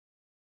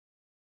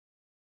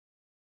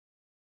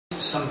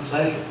some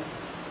pleasure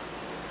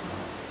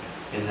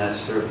in that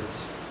service.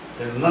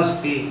 There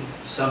must be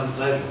some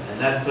pleasure. And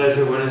that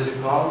pleasure, what is it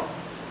called?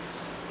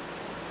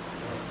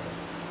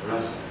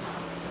 Rasa.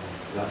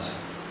 Rasa.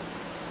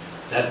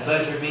 That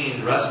pleasure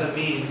means, rasa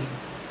means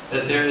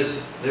that there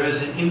is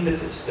an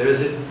impetus, there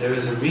is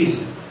a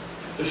reason.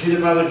 So Srila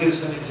Prabhupada gives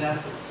some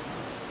examples.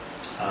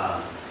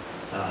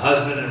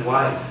 Husband and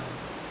wife,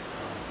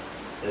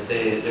 that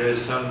there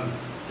is some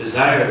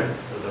desire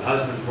of the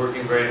husband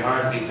working very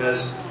hard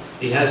because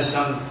he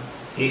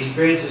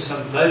experiences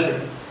some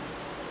pleasure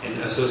in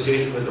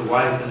association with the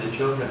wife and the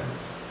children.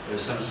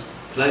 There's some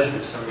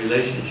pleasure, some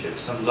relationship,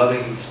 some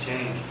loving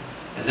exchange.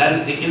 And that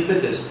is the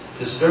impetus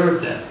to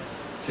serve them,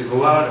 to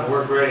go out and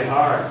work very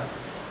hard.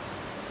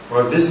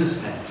 Or a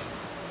businessman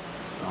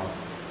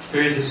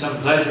experiences some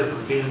pleasure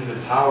from feeling the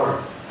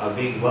power of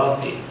being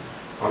wealthy,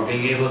 or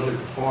being able to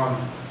perform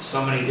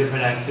so many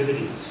different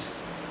activities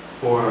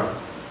for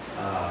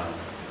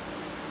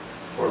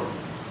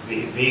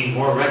being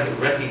more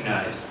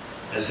recognized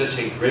as such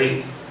a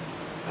great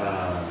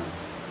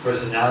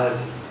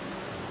personality.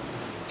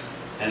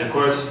 And of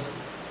course,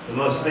 the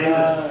most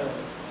famous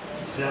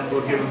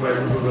example given by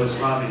Rupa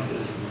Goswami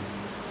is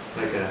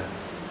like a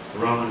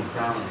Roman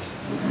crown or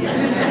something.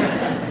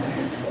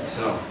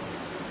 So,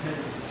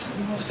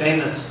 most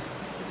famous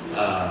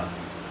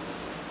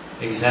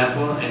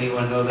example,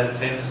 anyone know that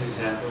famous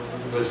example?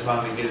 Rupa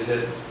Goswami gives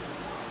it,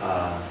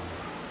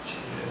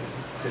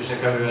 Krishna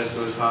Kaviraj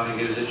Goswami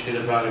gives it,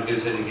 Srila Prabhupada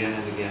gives it again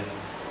and again.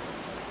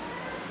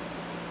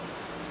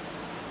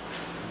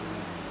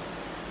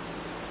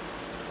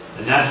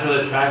 The natural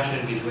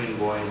attraction between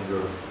boy and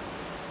girl.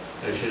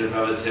 Like Srila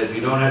Prabhupada said,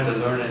 you don't have to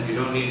learn it, you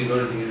don't need to go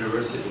to the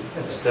university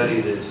to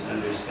study this,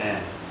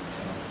 understand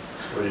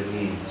what it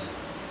means.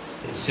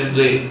 It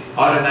simply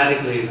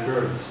automatically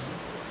occurs.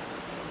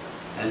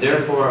 And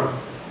therefore,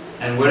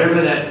 and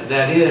whatever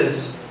that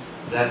is,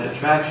 that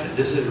attraction,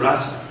 this is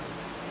rasa.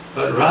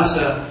 But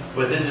rasa,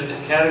 within the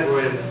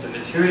category of the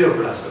material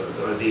rasa,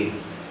 or the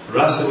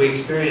rasa we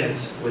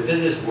experience within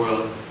this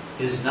world,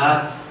 is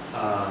not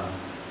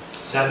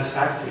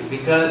satisfactory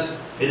because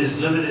it is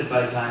limited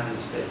by time and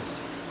space.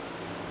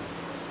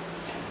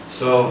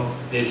 So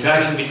the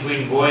attraction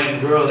between boy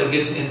and girl, that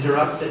gets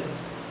interrupted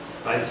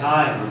by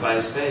time or by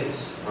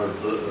space, or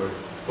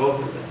both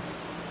of them.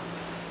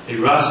 The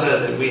rasa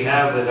that we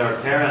have with our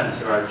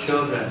parents or our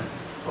children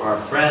or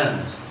our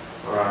friends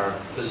or our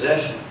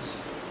possessions,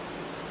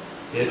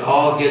 it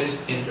all gets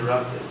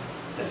interrupted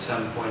at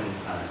some point in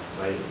time,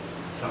 right?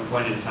 At some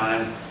point in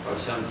time, or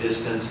some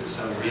distance, or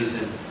some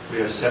reason,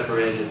 we are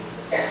separated.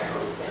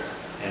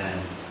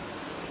 And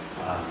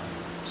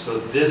so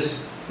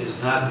this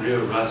is not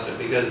real rasa,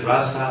 because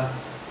rasa,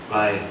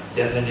 by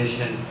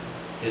definition,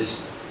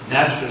 is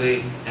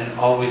naturally and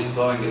always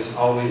flowing, it's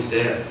always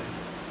there.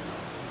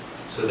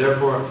 So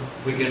therefore,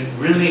 we can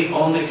really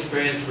only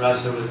experience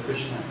rasa with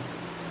Krishna,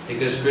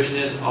 because Krishna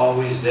is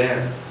always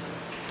there.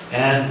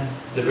 And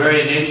the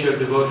very nature of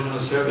devotional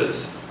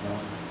service,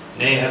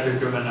 Neha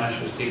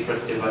Vikramanashasti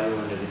Pratyavayo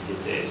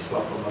Nirindite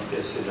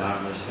Swapamapya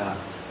Siddharmasha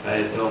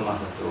Vayato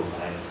Mahato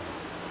Vaya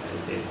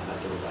Vayate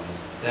Mahato Vaya.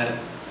 That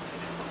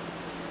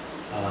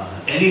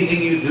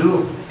anything you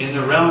do in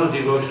the realm of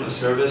devotional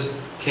service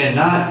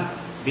cannot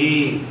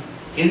be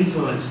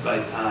influenced by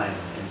time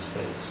and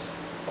space.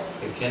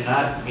 It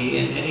cannot be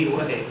in any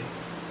way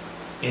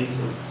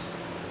influenced.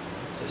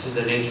 This is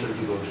the nature of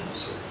devotional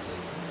service.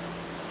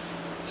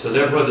 So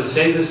therefore, the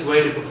safest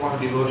way to perform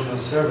devotional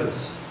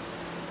service,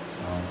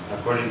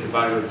 according to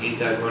Bhagavad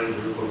Gita, according to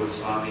Rupa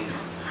Goswami,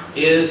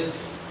 is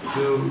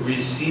to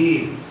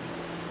receive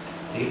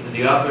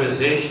the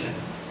authorization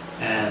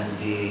and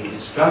the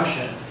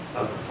instruction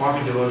of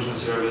performing devotional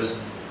service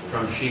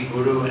from Sri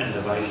Guru and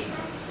the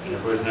Vaishnavas. And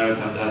of course,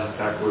 Narottam Das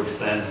Thakur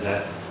explains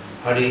that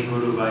Hari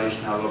Guru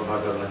Vaishnava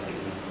Bhagavati.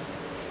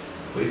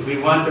 If we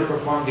want to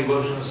perform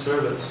devotional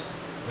service,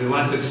 if we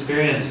want to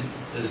experience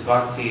this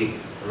bhakti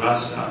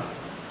rasa,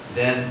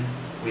 then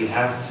we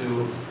have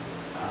to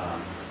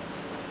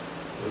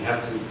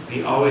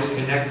be always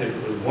connected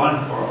with one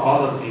or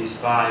all of these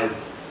 5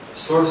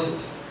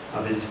 sources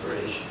of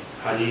inspiration: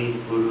 Hari,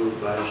 Guru,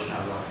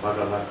 Vaishnava,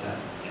 Bhagavata,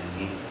 and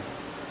Gita.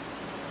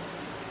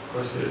 Of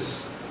course,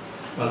 there's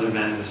other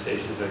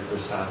manifestations like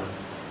prasadam.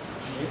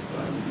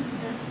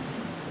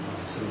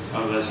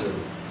 Some of us are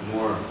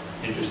more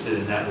interested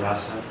in that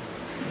rasa.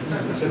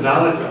 It's a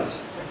valid rasa.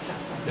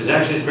 Because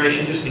actually it's very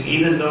interesting,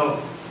 even though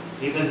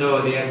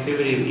the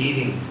activity of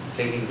eating,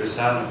 taking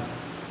prasadam,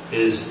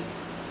 is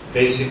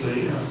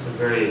basically, it's a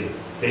very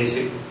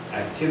basic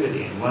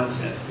activity in one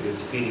sense, because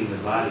it's feeding the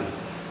body.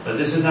 But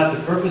this is not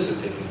the purpose of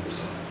taking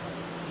prasadam.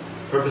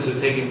 The purpose of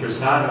taking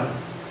prasadam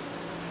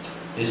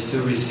is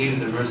to receive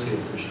the mercy of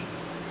Krishna.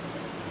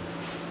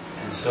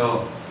 And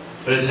so,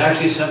 but it's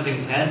actually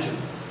something tangible.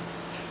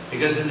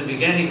 Because in the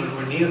beginning, when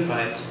we're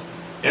neophytes,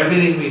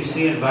 everything we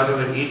see in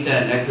Bhagavad Gita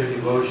and Nectar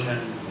Devotion,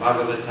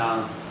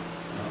 Bhagavatam,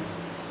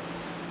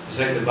 it's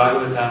like the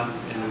Bhagavatam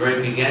in the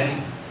very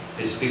beginning,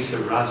 it speaks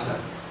of rasa.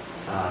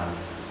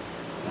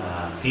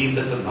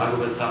 Pipata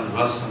Bhagavatam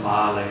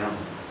rasamalayam.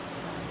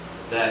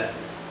 that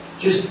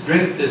just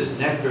drink this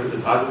nectar of the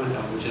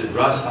Bhagavatam, which is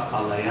rasa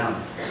alayam.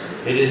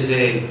 It is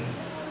a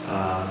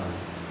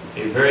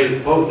very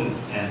potent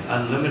and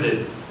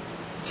unlimited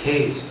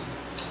taste.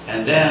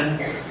 And then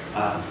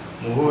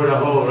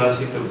muhuraho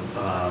rasika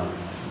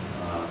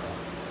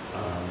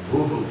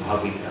bhubu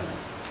bhavika.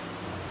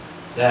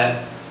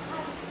 That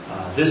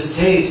this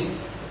taste,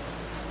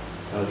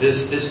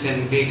 this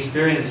can be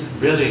experienced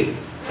really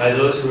by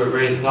those who are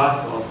very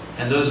thoughtful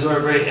and those who are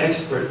very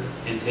expert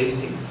in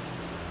tasting.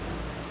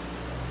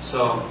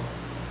 So,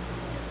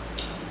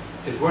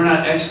 if we're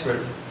not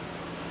expert,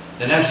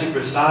 then actually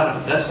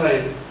prasadam, that's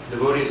why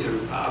devotees are,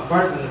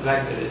 apart from the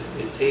fact that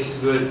it tastes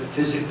good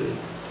physically,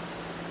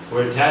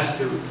 we're attached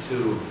to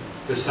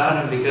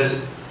prasadam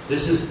because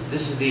this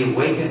is the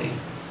awakening.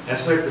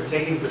 That's why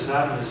taking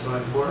prasadam is so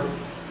important.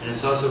 And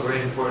it's also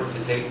very important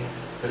to take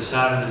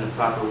prasadam in the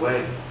proper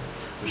way.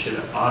 We should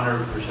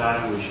honor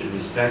prasadam, we should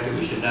respect it,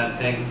 we should not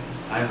think,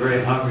 I'm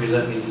very hungry,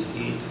 let me just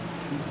eat.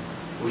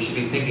 We should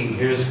be thinking,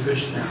 here's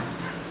Krishna.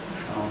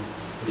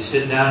 We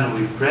sit down and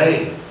we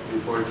pray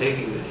before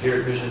taking it.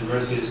 Here Krishna's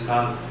mercy has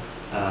come.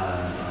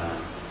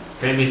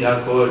 Premi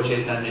Dako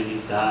Chaitanya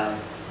Nitai.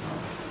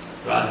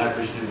 Radha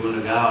Krishna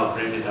Gunagao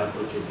Premi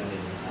Dako Chaitanya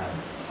Nitai.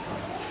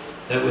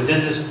 That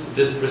within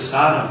this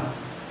prasadam,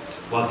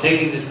 while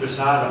taking this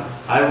prasadam,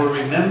 I will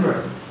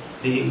remember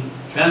the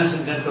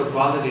transcendental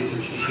qualities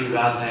of Shri Shri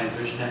Radha and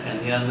Krishna and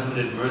the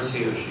unlimited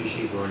mercy of Shri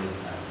Shri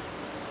Gurudeva.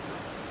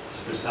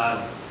 It's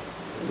prasadam.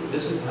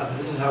 This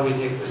is how we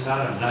take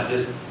prasadam, not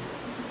just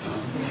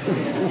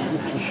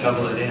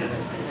shovel it in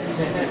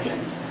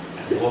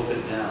and wolf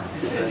it down.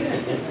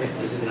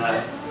 This is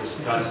not this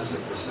process of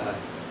prasadam.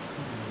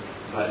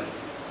 But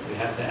we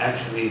have to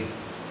actually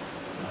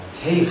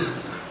taste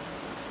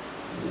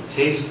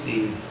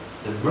the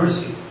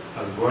mercy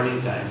of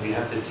Gurudeva, and we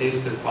have to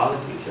taste the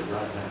qualities of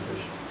Radha and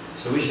Krishna.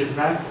 So we should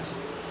practice.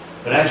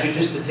 But actually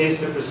just the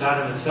taste of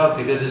prasadam itself,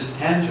 because it's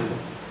tangible.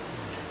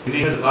 We may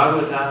hear the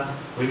Bhagavatam,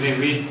 we may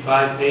read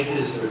 5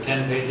 pages or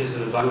 10 pages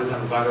of the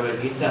Bhagavatam,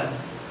 Bhagavad Gita,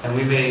 and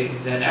we may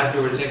then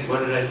afterwards think, what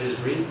did I just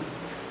read?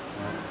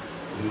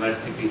 We might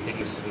be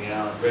thinking something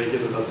else. Very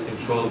difficult to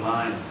control the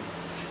mind.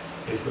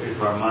 If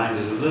our mind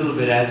is a little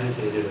bit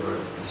agitated or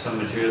some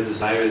material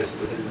desire is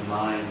within the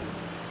mind,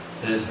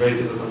 then it's very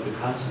difficult to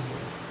concentrate.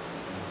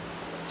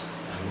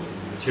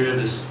 Material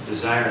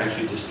desire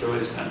actually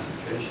destroys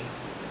concentration.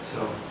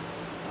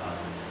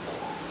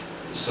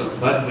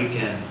 But we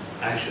can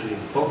actually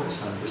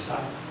focus on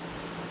prasadam.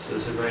 So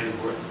it's a very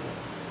important thing.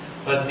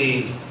 But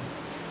the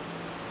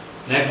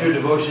nectar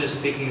devotion is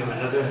speaking of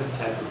another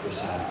type of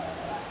prasadam.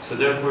 So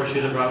therefore,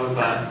 Srila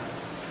Prabhupada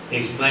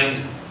explains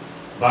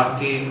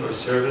bhakti or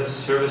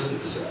service to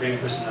the Supreme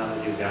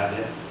Personality of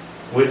Godhead,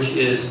 which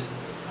is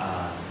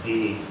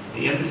the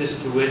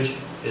impetus to which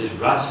is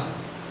rasa,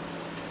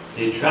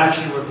 the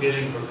attraction we're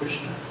feeling for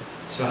Krishna.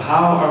 So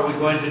how are we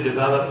going to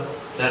develop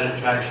that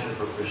attraction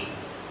for Krishna?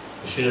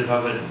 Srila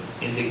Prabhupada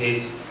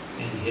indicates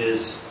in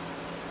his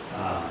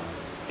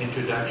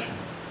introduction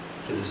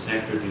to this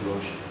nectar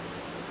devotion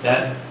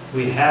that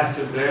we have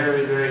to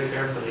very, very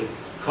carefully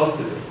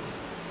cultivate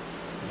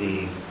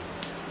the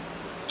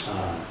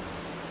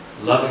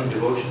loving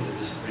devotion to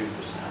the Supreme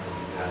Personality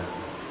of God.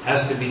 It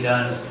has to be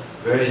done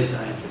very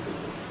scientifically.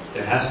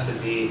 There has to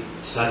be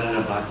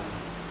sadhana bhakti.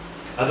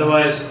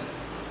 Otherwise,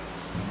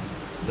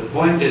 the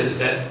point is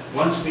that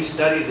once we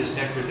study this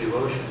nectar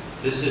devotion,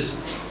 this is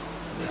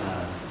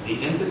the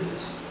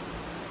impetus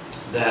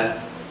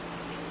that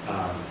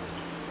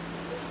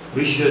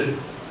we should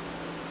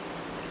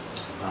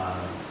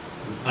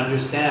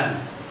understand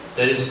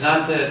that it's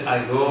not that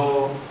I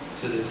go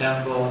to the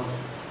temple,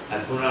 I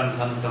put on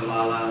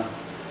kantamala,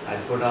 I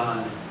put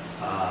on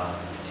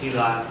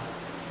tilak,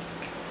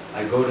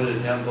 I go to the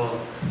temple,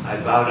 I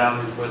bow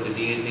down before the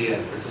deity,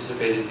 I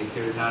participate in the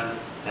kirtan,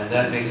 and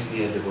that makes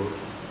me a devotee.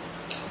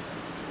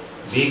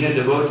 Being a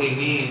devotee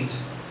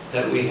means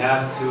that we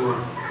have to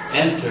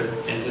enter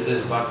into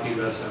this bhakti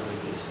rasa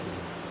vidya.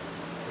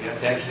 We have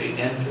to actually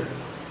enter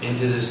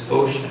into this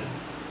ocean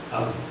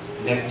of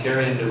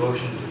nectarian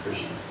devotion to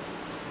Krishna.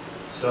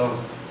 So,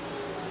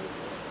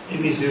 it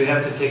means that we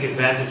have to take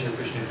advantage of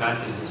Krishna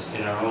consciousness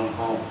in our own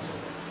homes.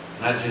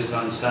 Not just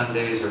on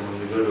Sundays or when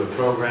we go to a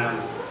program,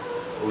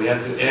 but we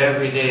have to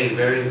every day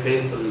very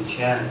faithfully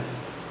chant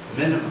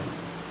minimum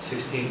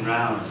 16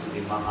 rounds of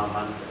the Maha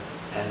Mantra.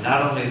 And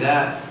not only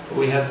that, but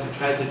we have to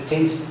try to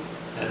taste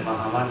that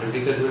Maha Mantra,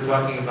 because we're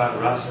talking about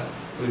rasa.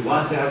 We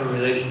want to have a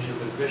relationship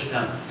with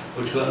Krishna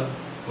which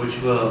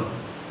will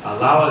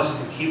allow us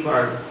to keep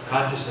our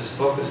consciousness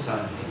focused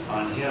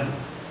on Him.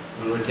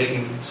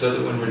 So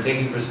that when we're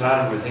taking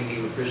prasadam, we're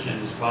thinking of Krishna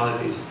and His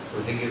qualities,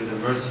 we're thinking of the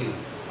mercy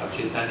of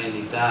Chaitanya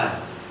Nitai.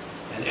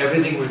 And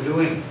everything we're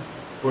doing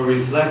will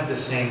reflect the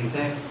same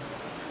thing.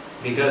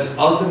 Because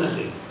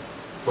ultimately,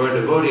 for a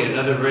devotee,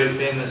 another very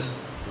famous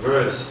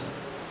verse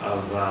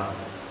of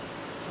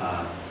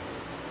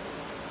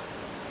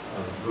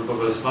Rupa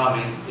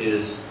Goswami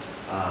is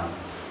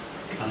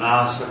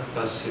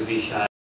Anasaktasya Vishaya